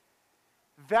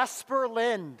Vesper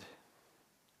Lind,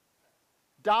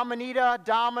 Dominita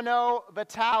Domino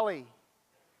Vitali,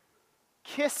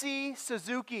 Kissy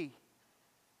Suzuki,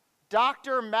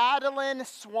 Dr. Madeline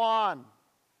Swan,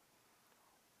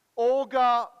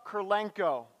 Olga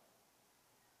Kurlenko,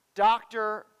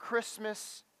 Dr.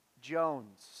 Christmas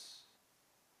Jones.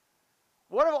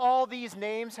 What do all these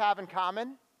names have in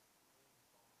common?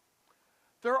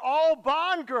 They're all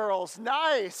Bond girls.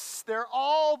 Nice. They're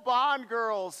all Bond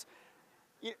girls.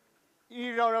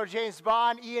 You don't know James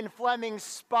Bond, Ian Fleming's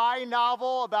spy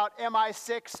novel about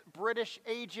MI6 British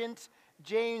agent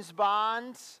James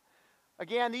Bond.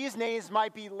 Again, these names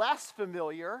might be less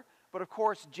familiar, but of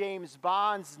course James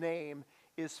Bond's name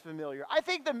is familiar. I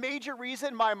think the major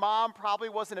reason my mom probably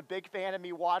wasn't a big fan of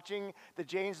me watching the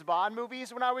James Bond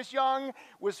movies when I was young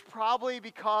was probably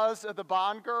because of the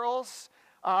Bond girls.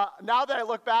 Now that I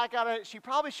look back on it, she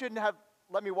probably shouldn't have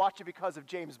let me watch it because of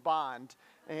James Bond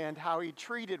and how he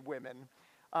treated women.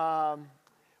 But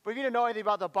if you don't know anything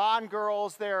about the Bond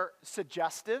girls, they're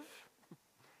suggestive,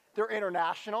 they're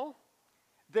international,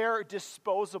 they're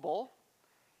disposable,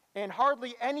 and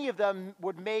hardly any of them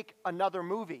would make another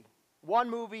movie. One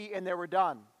movie and they were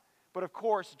done. But of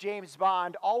course, James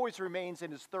Bond always remains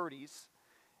in his 30s,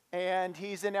 and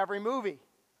he's in every movie.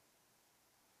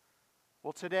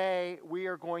 Well, today we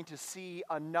are going to see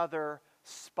another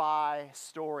spy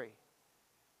story.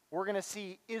 We're going to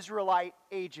see Israelite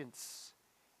agents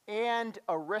and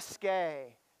a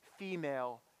risque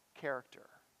female character.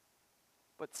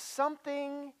 But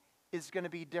something is going to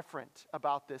be different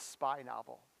about this spy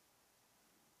novel.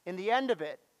 In the end of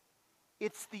it,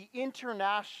 it's the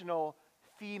international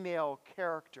female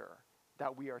character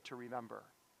that we are to remember.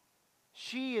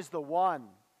 She is the one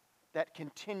that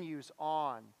continues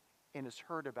on and is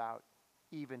heard about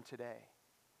even today.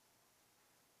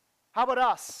 How about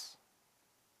us?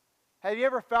 Have you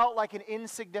ever felt like an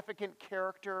insignificant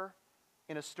character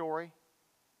in a story?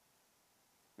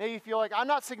 Maybe you feel like I'm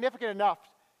not significant enough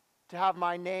to have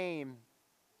my name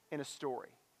in a story.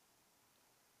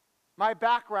 My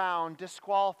background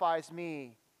disqualifies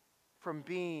me from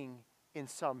being in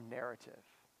some narrative.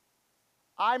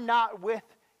 I'm not with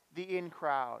the in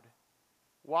crowd.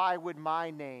 Why would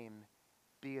my name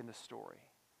be in the story?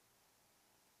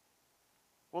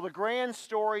 Well, the grand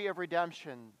story of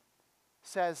redemption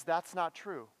says that's not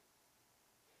true.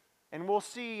 And we'll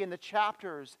see in the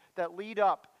chapters that lead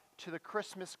up to the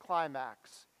Christmas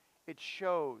climax, it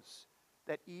shows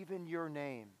that even your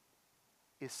name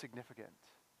is significant.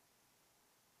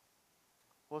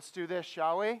 Let's do this,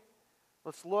 shall we?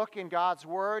 Let's look in God's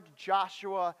Word,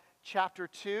 Joshua chapter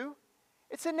 2.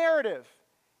 It's a narrative.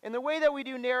 And the way that we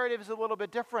do narrative is a little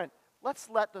bit different. Let's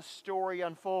let the story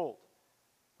unfold.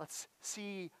 Let's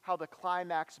see how the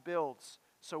climax builds,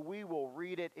 so we will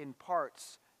read it in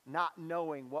parts, not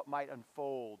knowing what might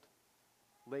unfold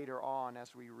later on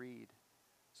as we read.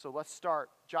 So let's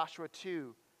start Joshua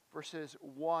 2, verses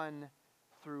 1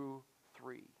 through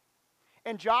 3.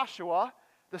 And Joshua,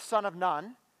 the son of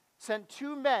Nun, sent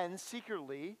 2 men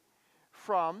secretly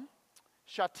from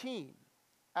Shittim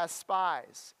as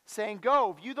spies, saying,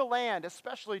 "Go, view the land,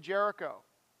 especially Jericho."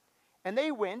 And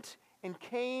they went and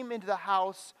came into the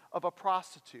house of a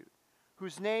prostitute,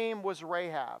 whose name was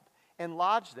Rahab, and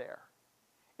lodged there.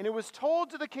 And it was told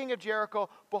to the king of Jericho,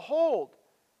 "Behold,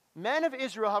 men of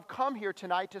Israel have come here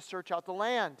tonight to search out the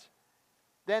land."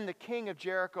 Then the king of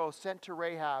Jericho sent to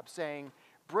Rahab, saying,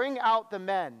 "Bring out the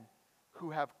men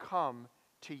who have come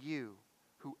to you,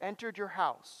 who entered your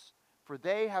house, for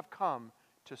they have come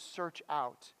to search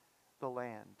out the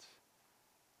land."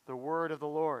 The word of the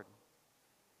Lord.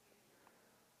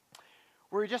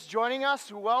 We're just joining us,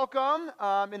 welcome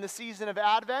in the season of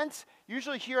Advent.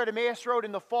 Usually here at Emmaus Road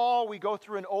in the fall, we go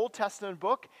through an Old Testament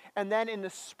book, and then in the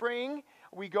spring,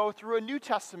 we go through a New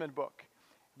Testament book.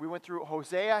 We went through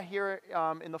Hosea here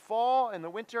in the fall, in the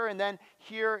winter, and then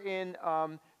here in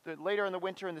later in the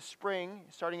winter and the spring,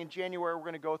 starting in January, we're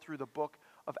going to go through the book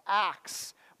of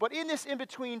Acts. But in this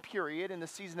in-between period, in the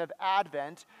season of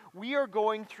Advent, we are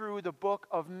going through the book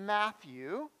of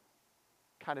Matthew,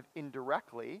 kind of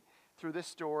indirectly, through this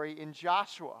story in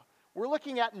Joshua. We're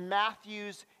looking at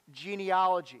Matthew's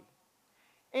genealogy.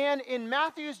 And in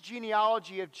Matthew's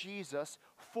genealogy of Jesus,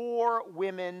 4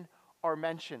 women are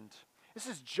mentioned. This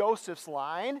is Joseph's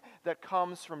line that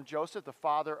comes from Joseph, the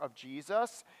father of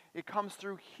Jesus. It comes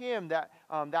through him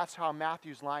that's how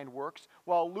Matthew's line works,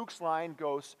 while Luke's line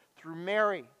goes through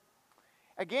Mary.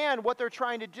 Again, what they're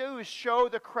trying to do is show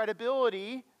the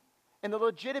credibility and the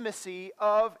legitimacy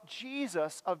of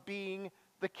Jesus, of being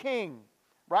the king,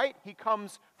 right? He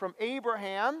comes from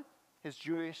Abraham, his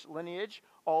Jewish lineage,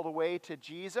 all the way to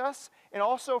Jesus, and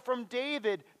also from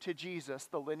David to Jesus,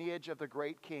 the lineage of the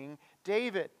great King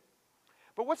David.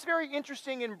 But what's very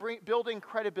interesting in building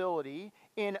credibility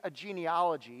in a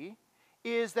genealogy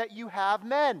is that you have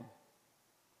men.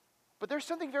 But there's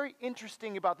something very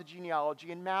interesting about the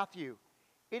genealogy in Matthew.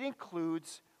 It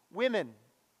includes women.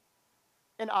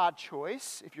 An odd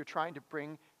choice if you're trying to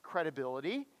bring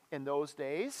credibility in those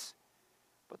days.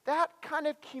 But that kind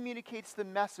of communicates the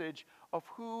message of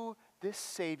who this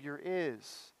Savior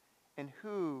is and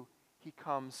who he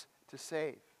comes to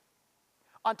save.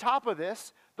 On top of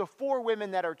this, the 4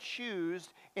 women that are chosen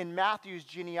in Matthew's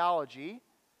genealogy,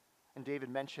 and David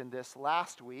mentioned this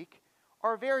last week,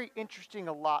 are a very interesting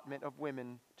allotment of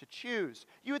women to choose.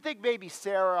 You would think maybe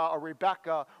Sarah or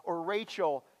Rebecca or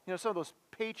Rachel, some of those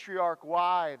patriarch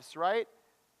wives, right?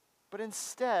 But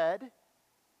instead,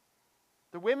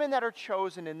 the women that are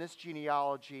chosen in this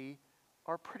genealogy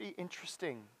are pretty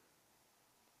interesting.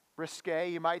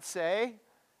 Risque, you might say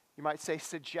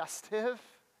suggestive.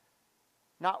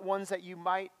 Not ones that you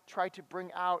might try to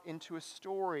bring out into a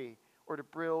story or to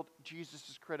build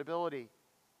Jesus' credibility.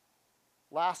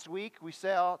 Last week, we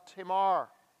saw Tamar,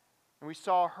 and we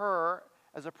saw her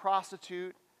as a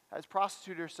prostitute, has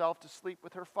prostituted herself to sleep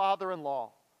with her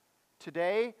father-in-law.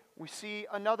 Today, we see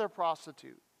another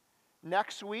prostitute.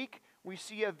 Next week, we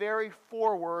see a very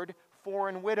forward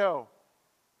foreign widow.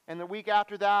 And the week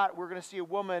after that, we're going to see a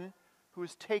woman who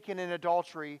is taken in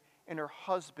adultery and her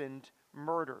husband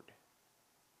murdered.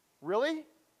 Really?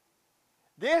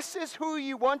 This is who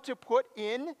you want to put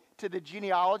in to the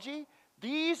genealogy?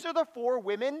 These are the 4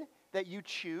 women that you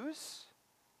choose?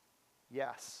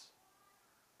 Yes.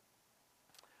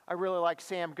 I really like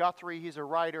Sam Guthrie. He's a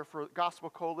writer for Gospel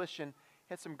Coalition.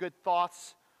 He had some good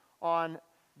thoughts on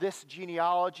this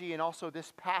genealogy and also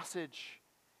this passage.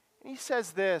 And he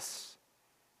says this: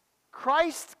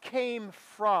 Christ came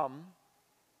from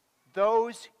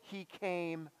those he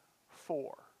came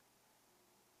for.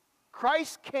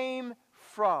 Christ came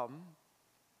from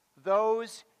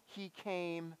those he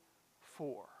came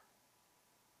for.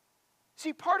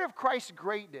 See, part of Christ's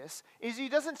greatness is he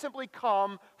doesn't simply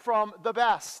come from the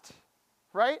best,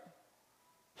 right?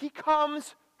 He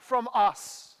comes from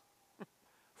us,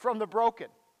 from the broken,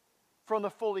 from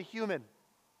the fully human,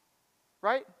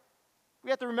 right? We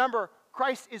have to remember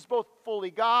Christ is both fully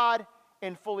God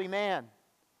and fully man.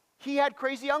 He had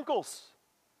crazy uncles.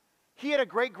 He had a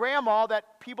great-grandma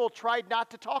that people tried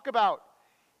not to talk about.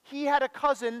 He had a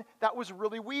cousin that was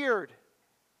really weird.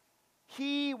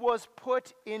 He was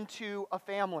put into a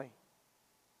family.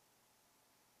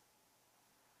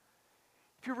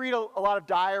 If you read a lot of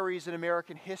diaries in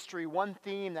American history, one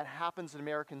theme that happens in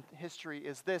American history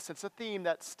is this. It's a theme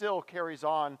that still carries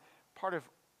on, part of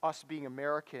us being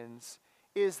Americans,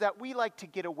 is that we like to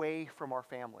get away from our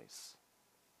families.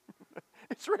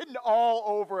 It's written all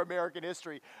over American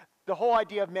history. The whole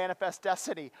idea of manifest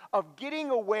destiny, of getting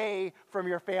away from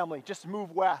your family. Just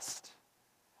move west.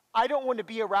 I don't want to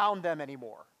be around them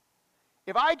anymore.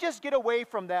 If I just get away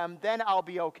from them, then I'll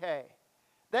be okay.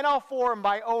 Then I'll form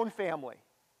my own family.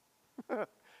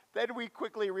 Then we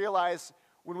quickly realize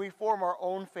when we form our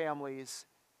own families,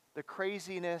 the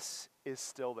craziness is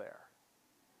still there.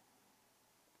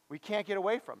 We can't get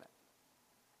away from it.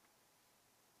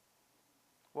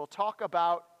 We'll talk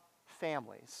about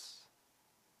families.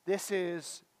 This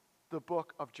is the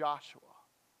book of Joshua.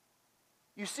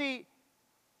 You see,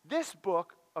 this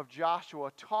book of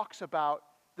Joshua talks about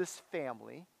this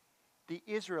family, the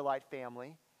Israelite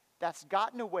family, that's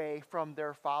gotten away from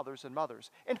their fathers and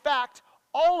mothers. In fact,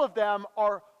 all of them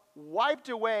are wiped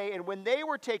away, and when they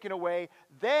were taken away,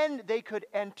 then they could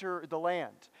enter the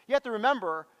land. You have to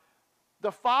remember,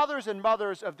 the fathers and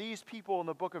mothers of these people in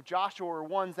the book of Joshua were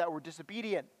ones that were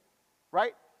disobedient,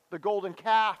 right? The golden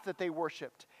calf that they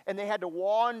worshipped. And they had to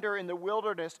wander in the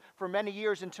wilderness for many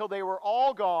years until they were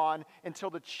all gone, until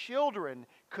the children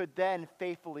could then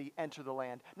faithfully enter the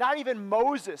land. Not even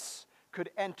Moses could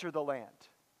enter the land.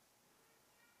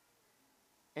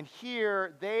 And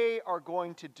here they are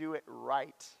going to do it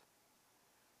right.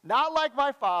 Not like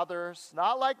my fathers,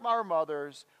 not like our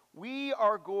mothers. We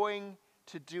are going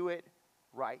to do it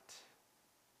right.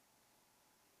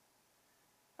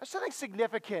 There's something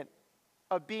significant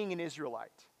of being an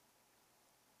Israelite.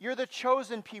 You're the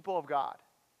chosen people of God.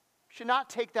 You should not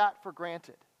take that for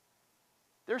granted.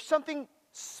 There's something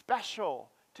special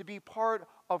to be part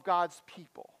of God's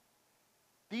people.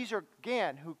 These are,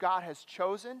 again, who God has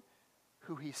chosen,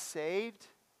 who he saved.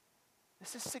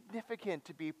 This is significant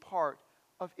to be part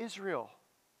of Israel.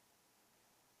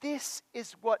 This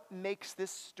is what makes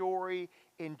this story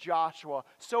in Joshua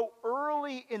so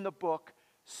early in the book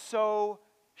so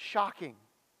shocking.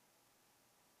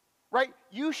 right?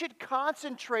 You should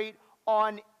concentrate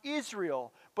on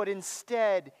Israel, but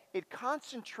instead it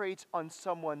concentrates on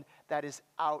someone that is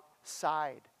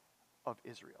outside of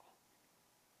Israel.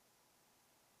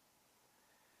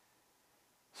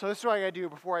 So this is what I got to do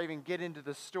before I even get into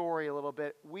the story a little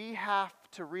bit. We have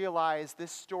to realize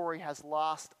this story has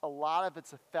lost a lot of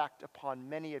its effect upon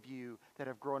many of you that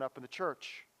have grown up in the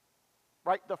church.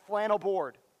 Right? The flannel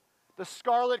board, the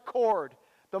scarlet cord,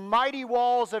 the mighty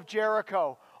walls of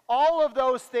Jericho. All of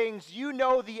those things, you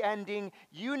know the ending,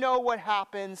 you know what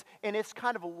happens, and it's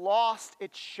kind of lost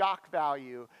its shock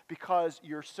value because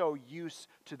you're so used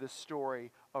to the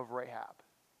story of Rahab.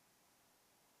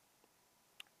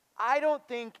 I don't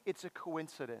think it's a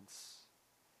coincidence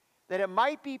that it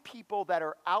might be people that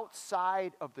are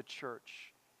outside of the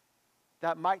church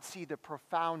that might see the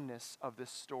profoundness of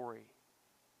this story,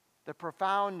 the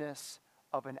profoundness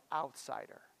of an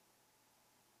outsider.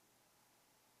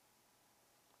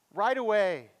 Right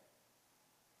away,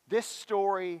 this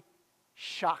story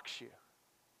shocks you.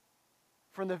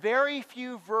 From the very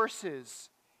few verses,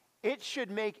 it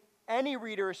should make any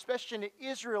reader, especially an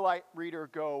Israelite reader,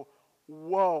 go,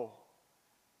 whoa.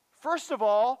 First of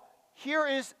all, here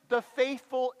is the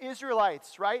faithful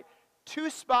Israelites, right? 2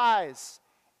 spies.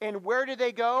 And where do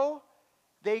they go?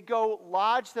 They go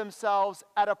lodge themselves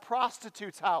at a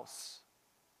prostitute's house,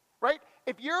 right?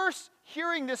 If you're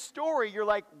hearing this story, you're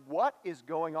like, what is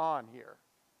going on here?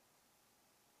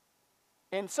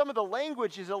 And some of the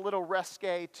language is a little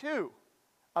risque too,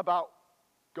 about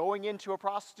going into a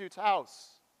prostitute's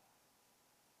house.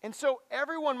 And so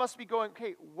everyone must be going,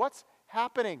 okay, what's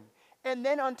happening? And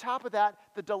then on top of that,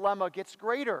 the dilemma gets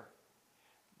greater.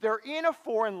 They're in a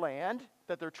foreign land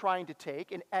that they're trying to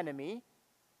take, an enemy,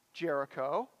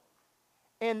 Jericho,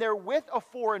 and they're with a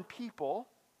foreign people,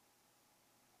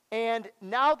 and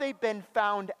now they've been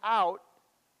found out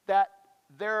that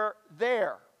they're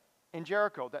there in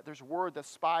Jericho, that there's word that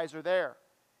spies are there.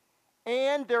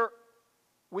 And they're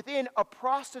within a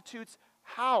prostitute's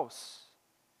house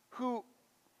who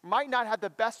might not have the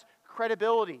best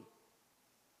credibility.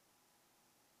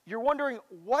 You're wondering,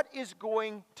 what is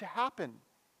going to happen?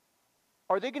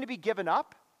 Are they going to be given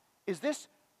up? Is this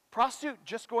prostitute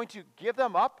just going to give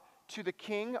them up to the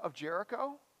king of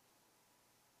Jericho?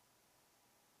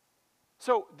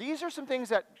 So these are some things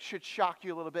that should shock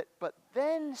you a little bit, but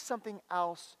then something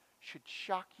else should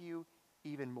shock you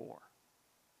even more.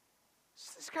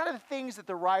 It's kind of the things that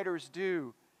the writers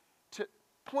do to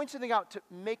point something out, to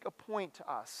make a point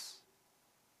to us.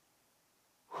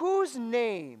 Whose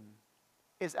name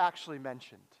is actually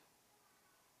mentioned?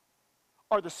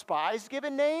 Are the spies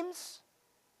given names?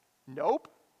 Nope.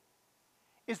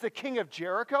 Is the king of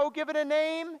Jericho given a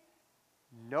name?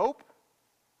 Nope.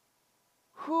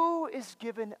 Who is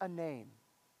given a name?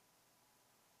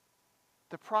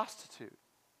 The prostitute,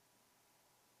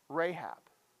 Rahab.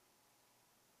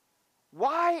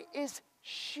 Why is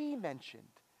she mentioned?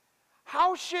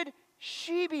 How should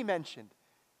she be mentioned?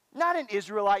 Not an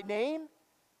Israelite name,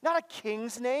 not a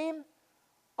king's name,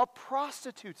 a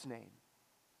prostitute's name.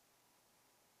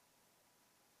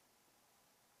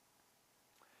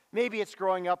 Maybe it's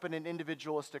growing up in an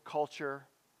individualistic culture.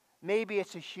 Maybe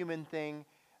it's a human thing.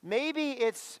 Maybe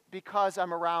it's because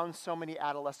I'm around so many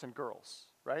adolescent girls,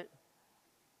 right?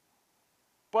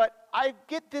 But I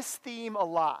get this theme a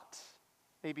lot,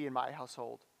 maybe in my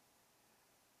household.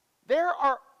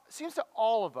 Seems to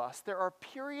all of us, there are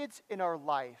periods in our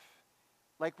life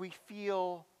like we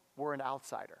feel we're an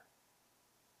outsider.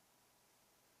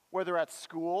 Whether at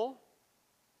school,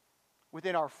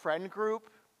 within our friend group,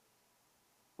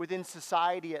 within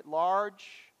society at large,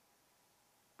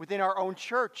 within our own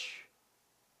church.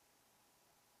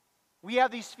 We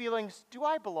have these feelings, do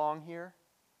I belong here?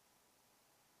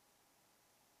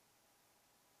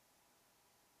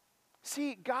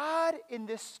 See, God in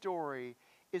this story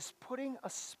is putting a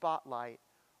spotlight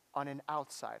on an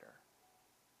outsider.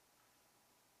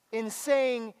 In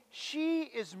saying she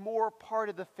is more part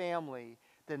of the family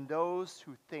than those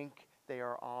who think they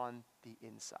are on the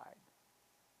inside.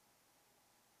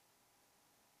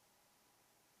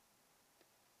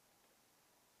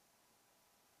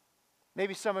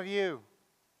 Maybe some of you,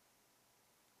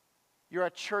 you're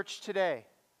at church today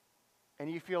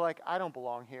and you feel like, I don't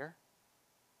belong here.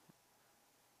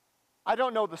 I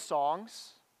don't know the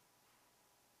songs.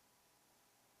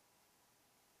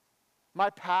 My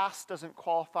past doesn't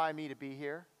qualify me to be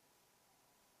here.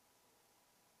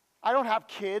 I don't have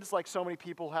kids like so many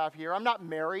people have here. I'm not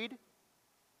married.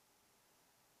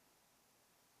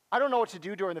 I don't know what to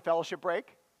do during the fellowship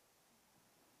break.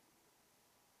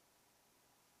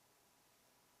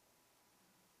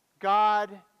 God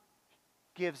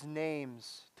gives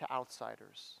names to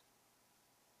outsiders.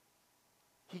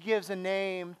 He gives a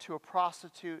name to a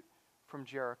prostitute from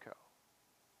Jericho.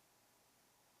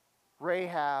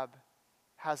 Rahab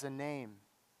has a name,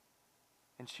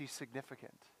 and she's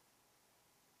significant.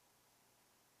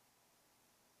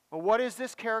 Well, what is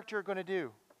this character going to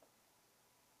do?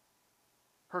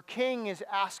 Her king is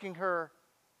asking her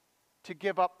to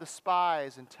give up the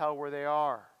spies and tell where they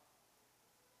are.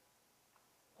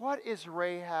 What is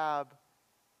Rahab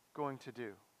going to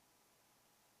do?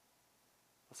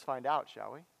 Let's find out,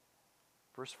 shall we?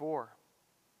 Verse 4.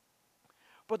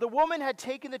 But the woman had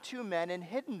taken the two men and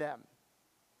hidden them.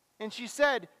 And she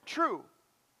said, "True,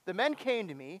 the men came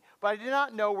to me, but I did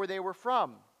not know where they were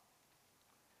from.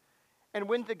 And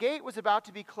when the gate was about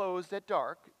to be closed at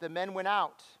dark, the men went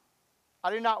out.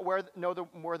 I do not know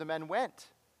where the men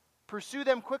went. Pursue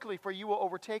them quickly, for you will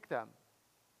overtake them."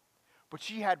 But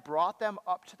she had brought them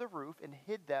up to the roof and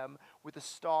hid them with the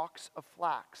stalks of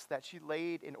flax that she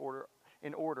laid in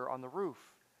order on the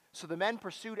roof. So the men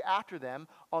pursued after them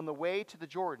on the way to the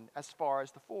Jordan as far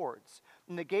as the fords.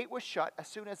 And the gate was shut as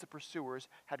soon as the pursuers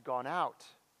had gone out.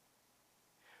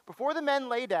 Before the men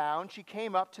lay down, she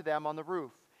came up to them on the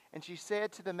roof, and she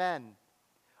said to the men,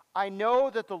 "I know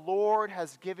that the Lord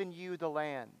has given you the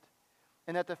land,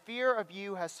 and that the fear of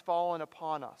you has fallen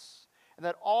upon us, and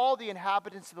that all the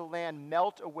inhabitants of the land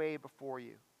melt away before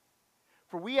you.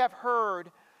 For we have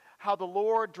heard how the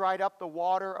Lord dried up the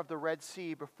water of the Red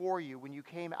Sea before you when you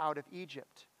came out of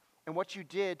Egypt, and what you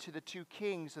did to the two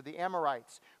kings of the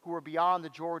Amorites who were beyond the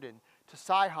Jordan, to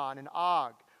Sihon and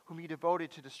Og, whom you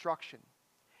devoted to destruction.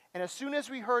 And as soon as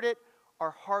we heard it,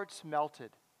 our hearts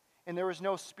melted, and there was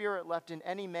no spirit left in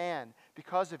any man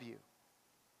because of you.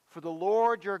 For the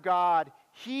Lord your God,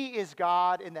 He is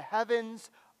God in the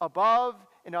heavens above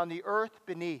and on the earth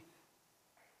beneath.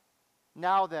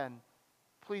 Now then,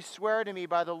 please swear to me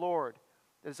by the Lord,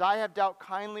 that as I have dealt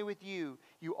kindly with you,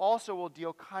 you also will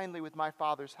deal kindly with my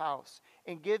father's house,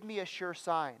 and give me a sure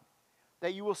sign,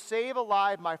 that you will save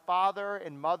alive my father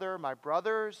and mother, my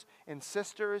brothers and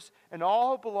sisters, and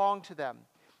all who belong to them,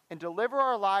 and deliver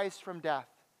our lives from death."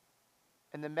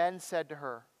 And the men said to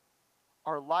her,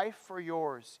 "Our life for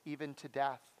yours, even to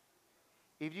death.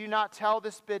 If you do not tell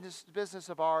this business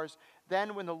of ours,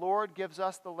 then when the Lord gives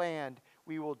us the land,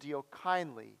 we will deal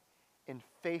kindly and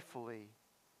faithfully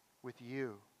with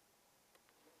you."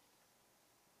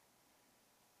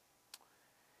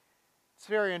 It's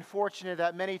very unfortunate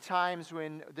that many times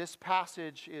when this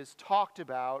passage is talked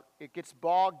about, it gets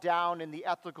bogged down in the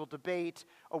ethical debate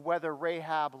of whether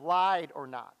Rahab lied or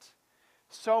not.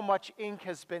 So much ink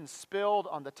has been spilled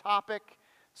on the topic.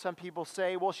 Some people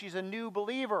say, well, she's a new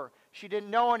believer. She didn't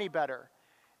know any better.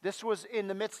 This was in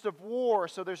the midst of war,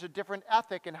 so there's a different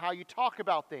ethic in how you talk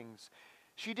about things.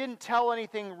 She didn't tell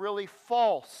anything really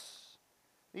false.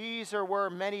 These are where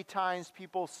many times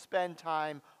people spend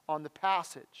time on the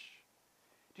passage.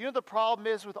 Do you know the problem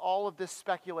is with all of this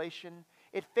speculation?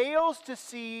 It fails to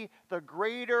see the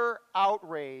greater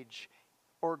outrage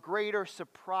or greater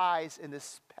surprise in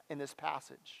this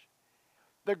passage.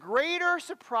 The greater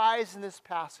surprise in this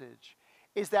passage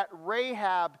is that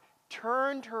Rahab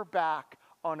turned her back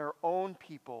on her own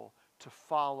people to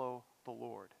follow the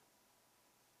Lord.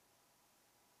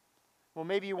 Well,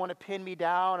 maybe you want to pin me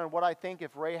down on what I think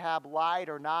if Rahab lied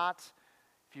or not.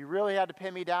 If you really had to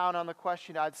pin me down on the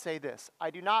question, I'd say this: I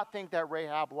do not think that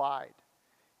Rahab lied.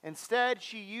 Instead,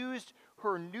 she used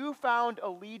her newfound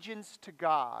allegiance to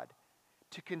God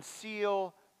to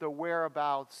conceal the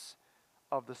whereabouts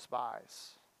of the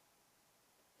spies.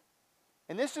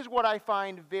 And this is what I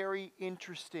find very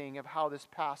interesting of how this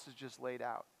passage is laid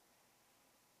out.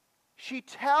 She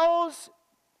tells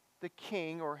the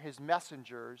king or his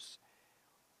messengers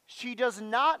she does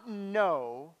not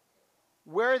know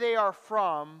where they are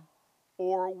from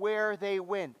or where they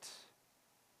went.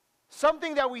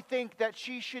 Something that we think that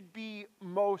she should be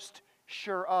most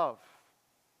sure of.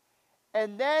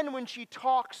 And then when she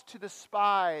talks to the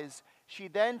spies, she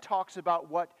then talks about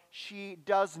what she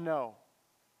does know.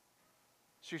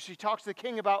 So she talks to the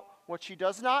king about what she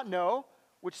does not know,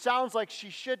 which sounds like she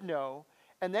should know.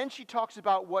 And then she talks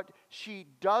about what she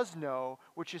does know,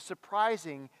 which is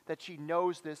surprising that she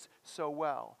knows this so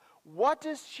well. What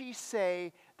does she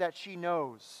say that she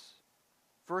knows?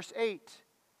 Verse 8,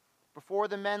 before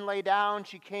the men lay down,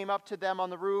 she came up to them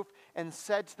on the roof and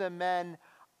said to the men,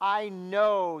 "I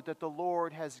know that the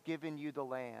Lord has given you the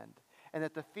land, and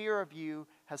that the fear of you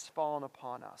has fallen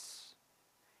upon us."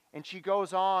 And she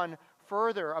goes on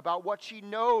further about what she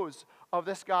knows of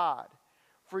this God.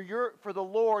 For the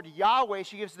Lord, Yahweh,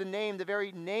 she gives the name, the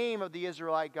very name of the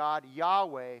Israelite God,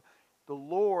 Yahweh. the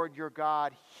Lord your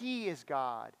God, He is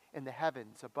God in the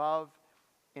heavens above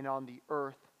and on the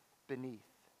earth beneath.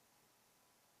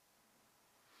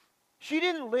 She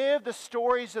didn't live the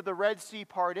stories of the Red Sea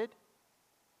parted.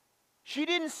 She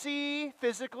didn't see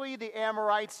physically the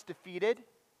Amorites defeated.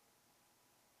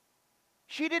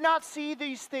 She did not see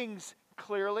these things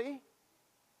clearly,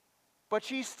 but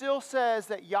she still says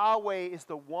that Yahweh is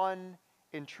the one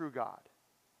and true God.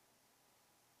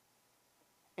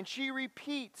 And she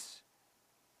repeats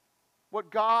what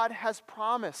God has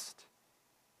promised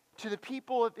to the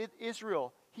people of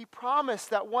Israel. He promised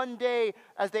that one day,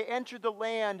 as they entered the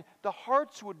land, the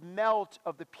hearts would melt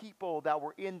of the people that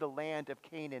were in the land of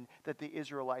Canaan that the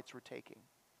Israelites were taking.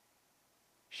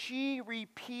 She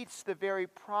repeats the very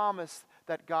promise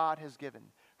that God has given.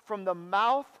 From the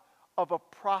mouth of a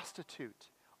prostitute,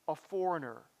 a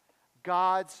foreigner,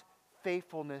 God's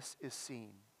faithfulness is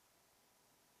seen.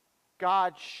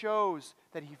 God shows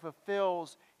that He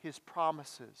fulfills His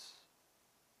promises.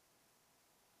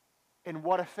 And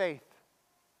what a faith.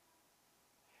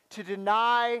 To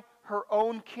deny her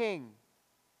own king,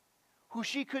 who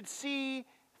she could see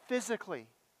physically,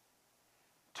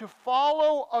 to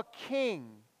follow a king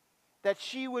that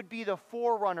she would be the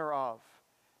forerunner of,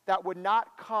 that would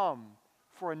not come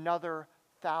for another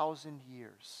 1,000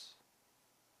 years.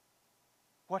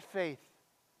 What faith,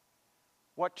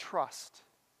 what trust.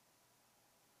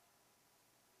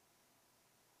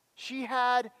 She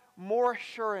had more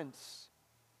assurance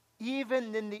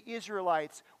even than the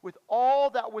Israelites with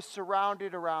all that was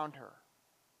surrounded around her.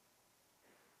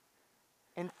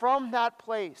 And from that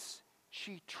place,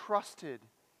 she trusted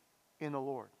in the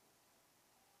Lord.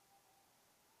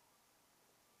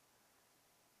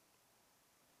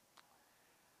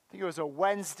 I think it was a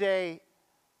Wednesday,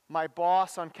 my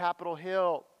boss on Capitol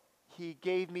Hill, he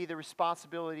gave me the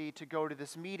responsibility to go to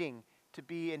this meeting, to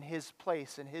be in his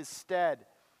place, in his stead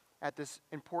at this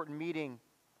important meeting.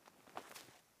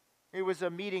 It was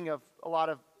a meeting of a lot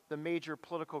of the major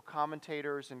political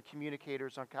commentators and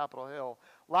communicators on Capitol Hill.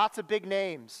 Lots of big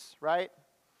names, right?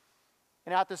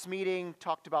 And at this meeting,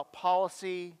 talked about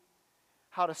policy,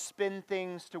 how to spin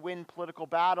things to win political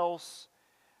battles,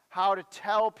 how to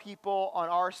tell people on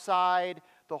our side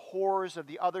the horrors of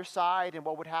the other side and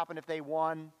what would happen if they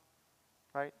won,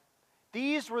 right?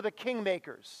 These were the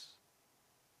kingmakers.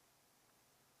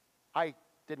 I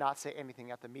did not say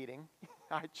anything at the meeting.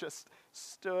 I just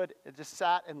stood and just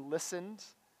sat and listened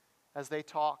as they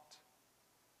talked.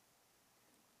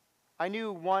 I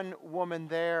knew one woman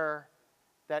there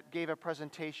that gave a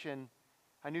presentation.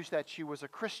 I knew that she was a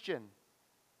Christian.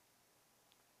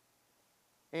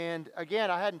 And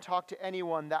again, I hadn't talked to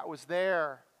anyone that was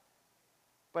there.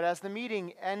 But as the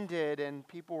meeting ended and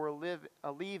people were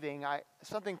leaving,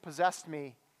 something possessed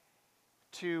me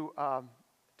to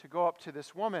go up to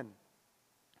this woman.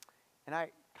 And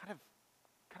I kind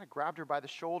of grabbed her by the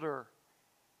shoulder.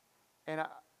 And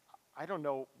I don't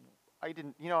know, I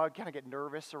kind of get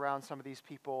nervous around some of these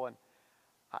people. And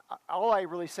all I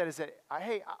really said is that,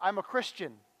 hey, I'm a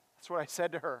Christian. That's what I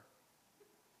said to her.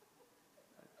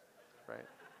 Right.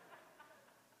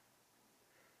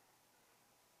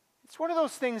 It's one of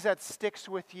those things that sticks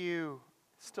with you,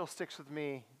 still sticks with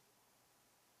me.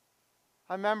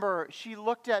 I remember she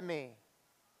looked at me,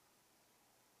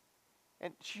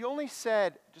 and she only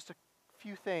said just a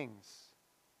few things.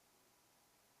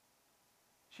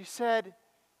 She said,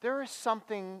 there is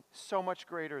something so much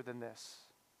greater than this.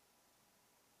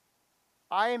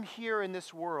 I am here in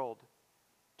this world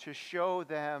to show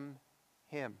them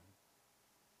Him.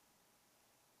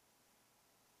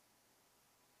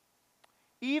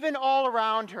 Even all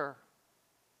around her,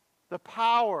 the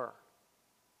power,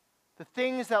 the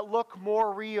things that look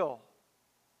more real,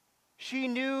 she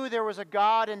knew there was a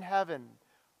God in heaven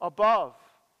above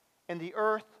and the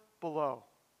earth below.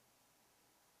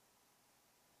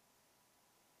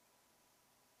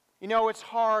 You know, it's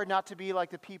hard not to be like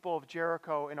the people of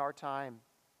Jericho in our time.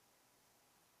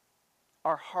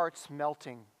 Our hearts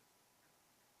melting.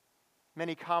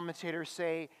 Many commentators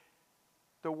say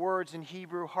the words in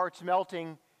Hebrew, hearts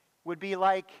melting, would be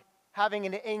like having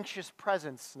an anxious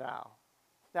presence now.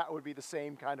 That would be the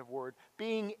same kind of word.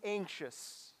 Being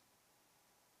anxious.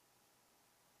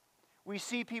 We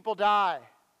see people die,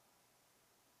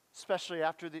 especially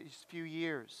after these few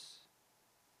years.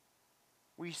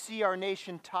 We see our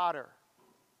nation totter.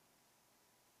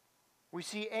 We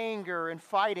see anger and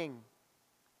fighting.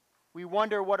 We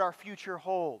wonder what our future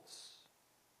holds.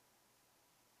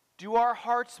 Do our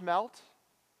hearts melt?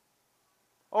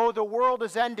 Oh, the world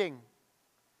is ending.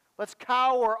 Let's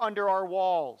cower under our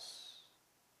walls.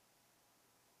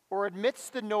 Or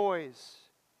amidst the noise,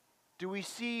 do we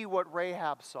see what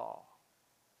Rahab saw?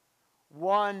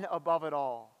 one above it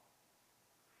all.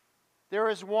 There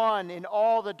is one in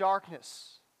all the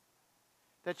darkness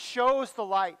that shows the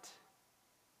light.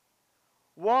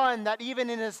 One that even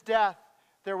in his death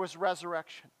there was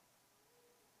resurrection.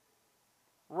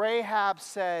 Rahab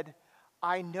said,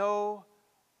 I know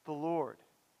the Lord.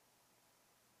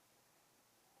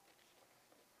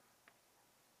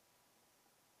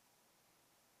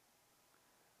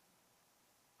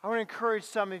 I want to encourage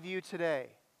some of you today.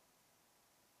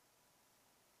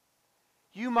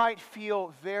 You might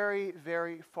feel very,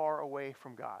 very far away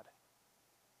from God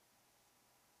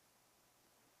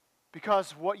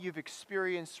because what you've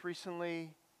experienced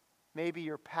recently, maybe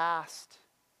your past,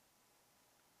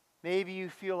 maybe you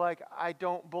feel like I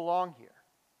don't belong here.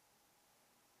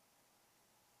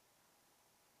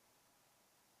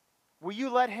 Will you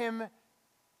let him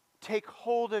take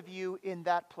hold of you in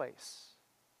that place,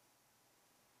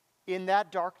 in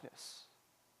that darkness?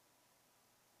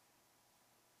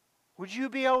 Would you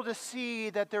be able to see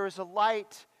that there is a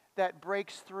light that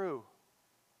breaks through,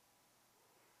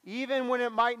 even when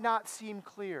it might not seem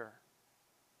clear?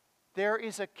 There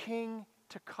is a king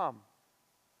to come.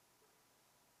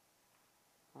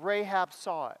 Rahab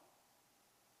saw it,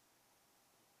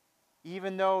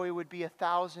 even though it would be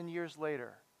 1,000 years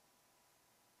later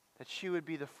that she would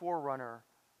be the forerunner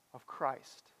of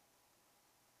Christ.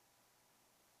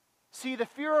 See, the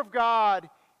fear of God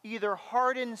either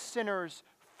hardens sinners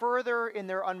further in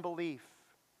their unbelief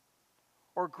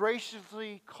or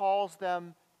graciously calls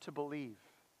them to believe.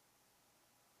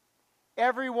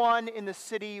 Everyone in the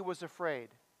city was afraid,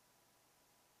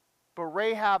 but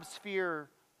Rahab's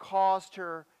fear caused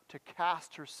her to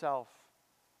cast herself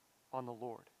on the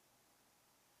Lord.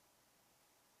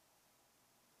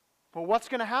 But what's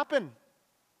going to happen?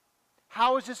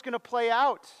 How is this going to play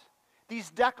out?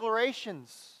 These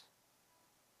declarations.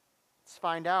 Let's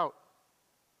find out.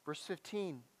 Verse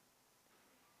 15.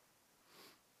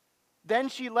 Then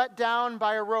she let down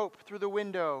by a rope through the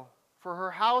window, for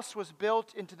her house was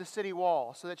built into the city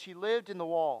wall, so that she lived in the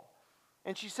wall.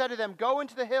 And she said to them, Go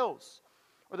into the hills,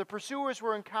 or the pursuers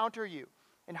will encounter you,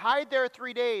 and hide there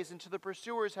 3 days until the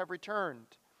pursuers have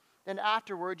returned. Then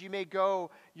afterward you may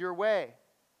go your way.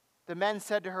 The men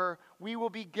said to her, We will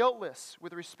be guiltless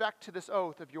with respect to this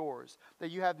oath of yours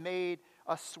that you have made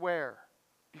us swear.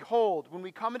 Behold, when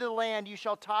we come into the land, you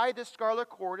shall tie this scarlet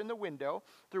cord in the window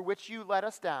through which you let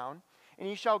us down, and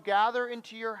you shall gather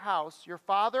into your house your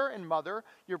father and mother,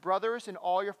 your brothers, and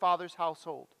all your father's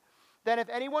household. Then if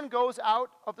anyone goes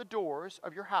out of the doors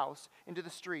of your house into the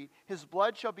street, his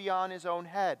blood shall be on his own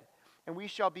head, and we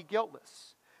shall be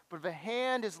guiltless. But if a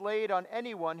hand is laid on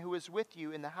anyone who is with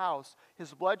you in the house,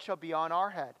 his blood shall be on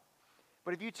our head.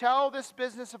 But if you tell this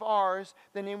business of ours,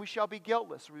 then we shall be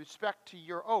guiltless with respect to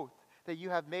your oath that you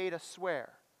have made us swear.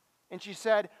 And she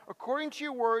said, According to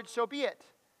your word, so be it.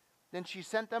 Then she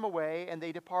sent them away, and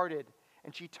they departed.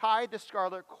 And she tied the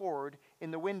scarlet cord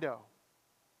in the window.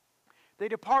 They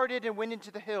departed and went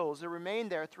into the hills, and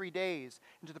remained there 3 days,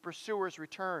 until the pursuers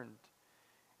returned.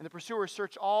 And the pursuers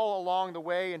searched all along the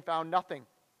way and found nothing.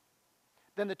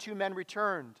 Then the 2 men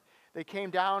returned. They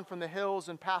came down from the hills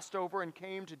and passed over and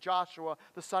came to Joshua,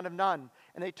 the son of Nun.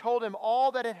 And they told him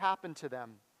all that had happened to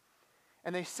them.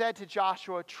 And they said to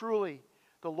Joshua, Truly,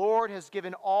 the Lord has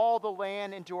given all the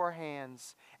land into our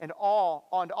hands, and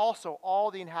also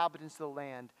all the inhabitants of the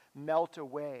land melt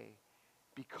away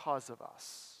because of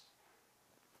us.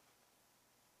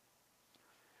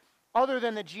 Other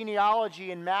than the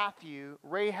genealogy in Matthew,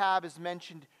 Rahab is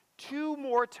mentioned 2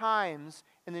 more times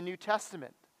in the New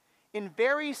Testament in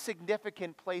very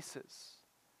significant places.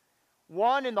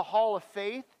 One in the Hall of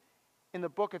Faith in the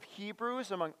book of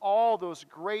Hebrews among all those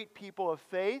great people of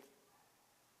faith,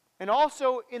 and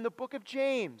also in the book of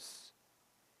James,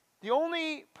 the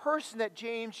only person that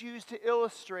James used to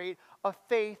illustrate a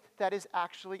faith that is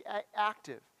actually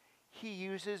active. He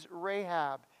uses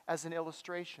Rahab as an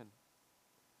illustration.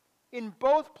 In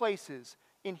both places,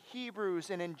 in Hebrews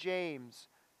and in James,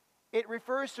 it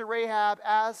refers to Rahab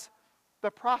as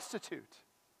the prostitute.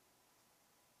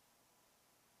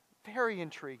 Very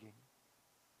intriguing.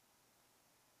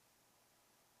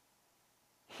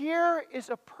 Here is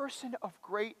a person of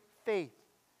great faith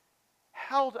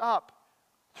held up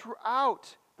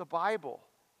throughout the Bible,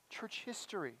 church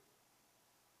history.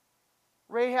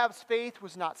 Rahab's faith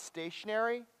was not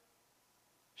stationary.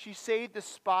 She saved the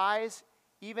spies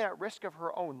even at risk of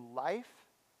her own life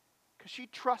because she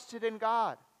trusted in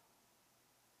God.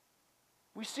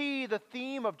 We see the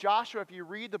theme of Joshua, if you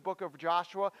read the book of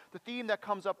Joshua, the theme that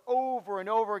comes up over and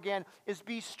over again is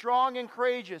be strong and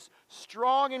courageous,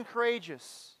 strong and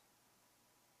courageous.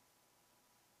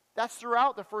 That's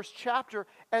throughout the first chapter.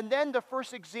 And then the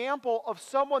first example of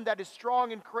someone that is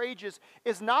strong and courageous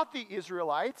is not the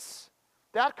Israelites.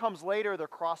 That comes later, the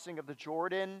crossing of the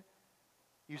Jordan.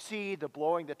 You see the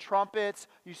blowing the trumpets.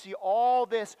 You see all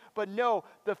this. But no,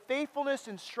 the faithfulness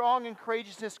and strong and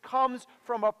courageousness comes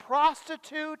from a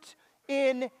prostitute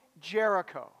in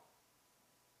Jericho.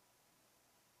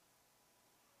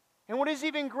 And what is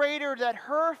even greater, that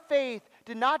her faith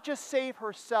did not just save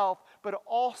herself, but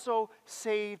also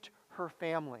saved her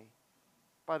family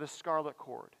by the scarlet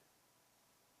cord.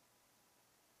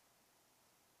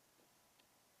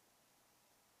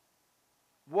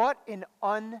 What an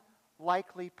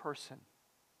unlikely person.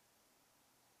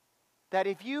 That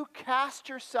if you cast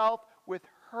yourself with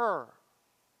her,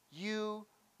 you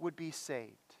would be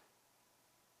saved.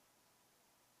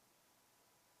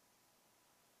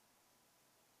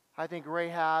 I think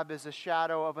Rahab is a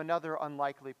shadow of another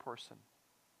unlikely person.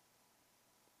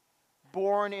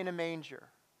 Born in a manger,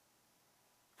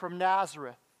 from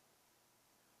Nazareth,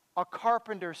 a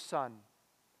carpenter's son,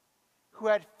 who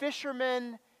had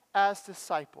fishermen as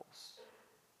disciples.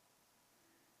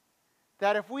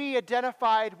 That if we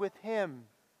identified with him,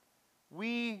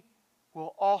 we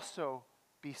will also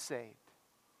be saved.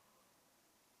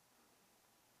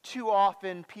 Too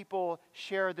often people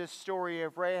share this story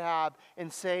of Rahab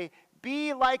and say,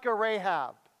 be like a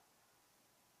Rahab.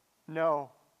 No.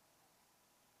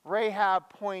 Rahab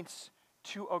points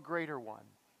to a greater one,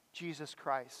 Jesus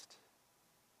Christ.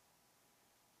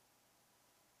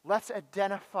 Let's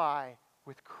identify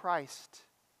with Christ.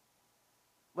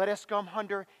 Let us come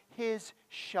under his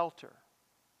shelter.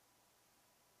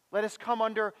 Let us come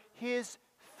under his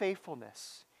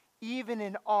faithfulness, even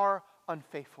in our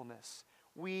unfaithfulness.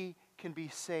 We can be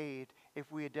saved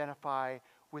if we identify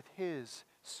with his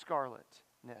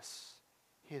scarletness,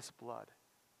 his blood.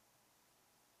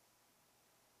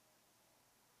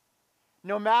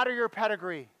 No matter your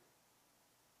pedigree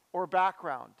or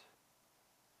background,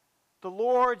 the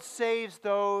Lord saves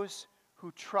those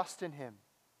who trust in him,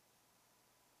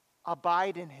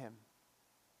 abide in him.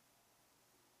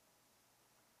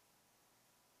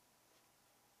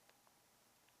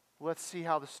 Let's see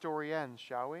how the story ends,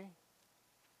 shall we?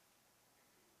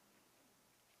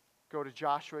 Go to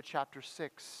Joshua chapter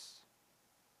 6.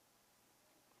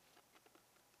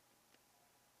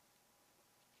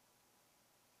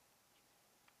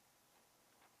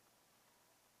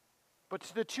 But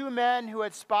to the two men who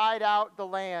had spied out the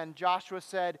land, Joshua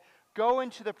said, go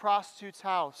into the prostitute's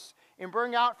house and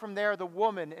bring out from there the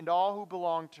woman and all who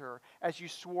belong to her, as you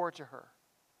swore to her.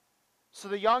 So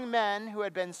the young men who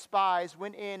had been spies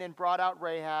went in and brought out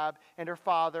Rahab and her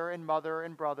father and mother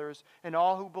and brothers and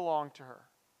all who belonged to her.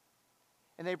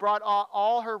 And they brought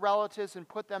all her relatives and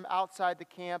put them outside the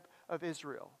camp of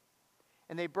Israel.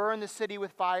 And they burned the city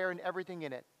with fire and everything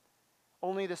in it.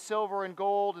 Only the silver and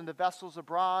gold and the vessels of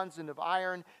bronze and of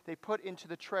iron they put into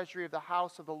the treasury of the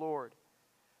house of the Lord.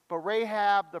 But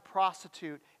Rahab the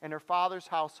prostitute and her father's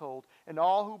household and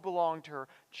all who belonged to her,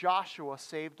 Joshua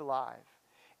saved alive.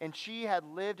 And she had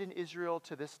lived in Israel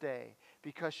to this day,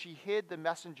 because she hid the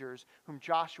messengers whom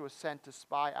Joshua sent to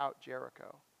spy out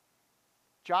Jericho.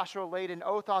 Joshua laid an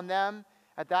oath on them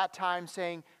at that time,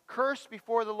 saying, cursed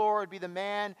before the Lord be the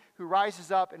man who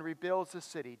rises up and rebuilds the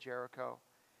city, Jericho.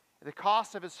 At the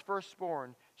cost of his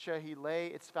firstborn shall he lay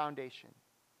its foundation,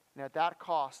 and at that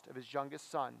cost of his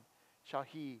youngest son shall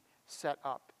he set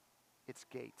up its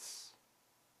gates.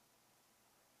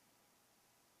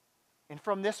 And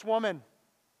from this woman,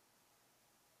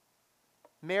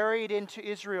 married into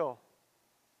Israel,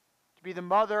 to be the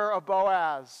mother of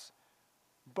Boaz,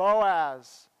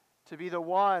 Boaz to be the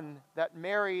one that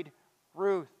married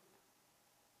Ruth,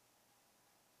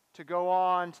 to go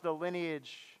on to the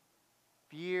lineage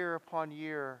year upon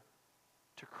year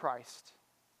to Christ.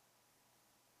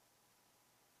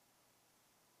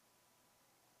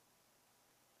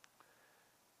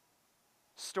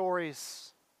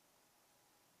 Stories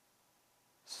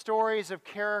of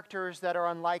characters that are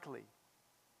unlikely.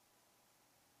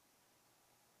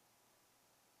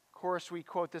 Of course, we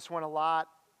quote this one a lot.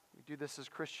 We do this as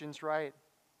Christians, right?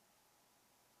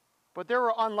 But there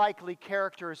were unlikely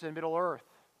characters in Middle Earth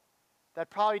that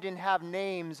probably didn't have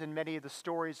names in many of the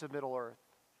stories of Middle Earth.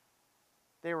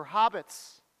 They were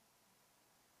hobbits.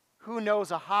 Who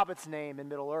knows a hobbit's name in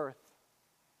Middle Earth?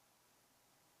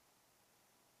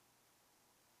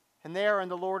 And there in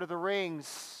the Lord of the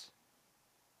Rings,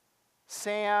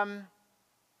 Sam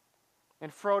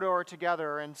and Frodo are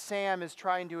together, and Sam is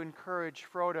trying to encourage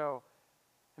Frodo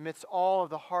amidst all of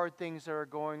the hard things that are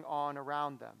going on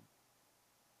around them.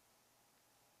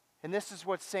 And this is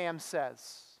what Sam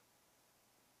says.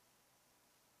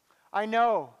 I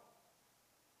know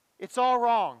It's all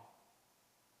wrong.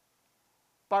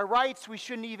 By rights, we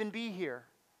shouldn't even be here,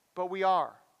 but we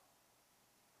are.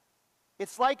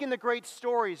 It's like in the great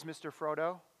stories, Mr.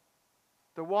 Frodo,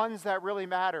 the ones that really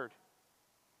mattered.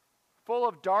 Full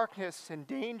of darkness and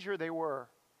danger they were.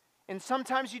 And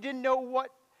sometimes you didn't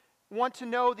want to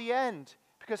know the end,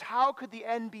 because how could the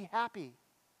end be happy?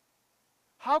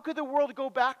 How could the world go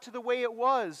back to the way it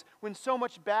was when so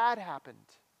much bad happened?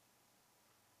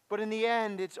 But in the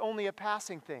end, it's only a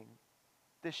passing thing,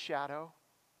 this shadow.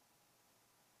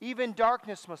 Even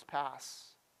darkness must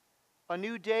pass. A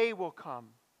new day will come.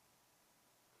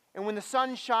 And when the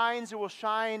sun shines, it will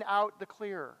shine out the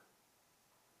clearer.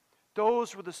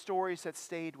 Those were the stories that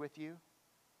stayed with you,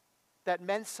 that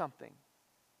meant something,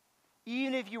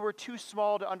 even if you were too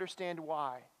small to understand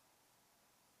why.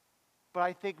 But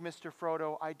I think, Mr.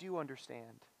 Frodo, I do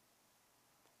understand.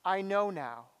 I know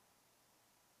now.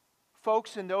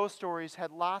 Folks in those stories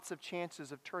had lots of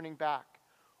chances of turning back,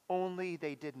 only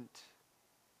they didn't.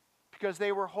 Because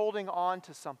they were holding on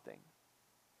to something.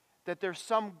 That there's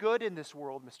some good in this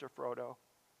world, Mr. Frodo,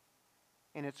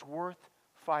 and it's worth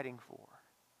fighting for.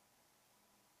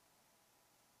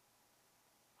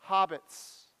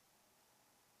 Hobbits,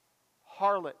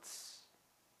 harlots,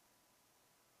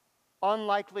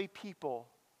 unlikely people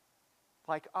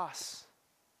like us.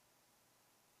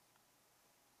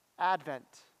 Advent.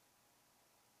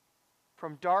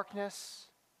 From darkness,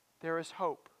 there is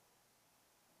hope.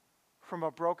 From a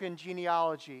broken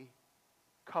genealogy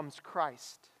comes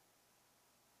Christ.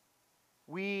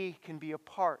 We can be a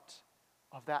part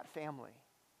of that family.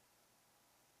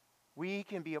 We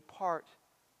can be a part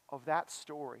of that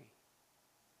story.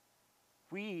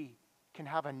 We can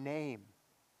have a name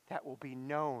that will be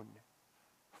known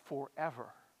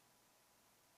forever.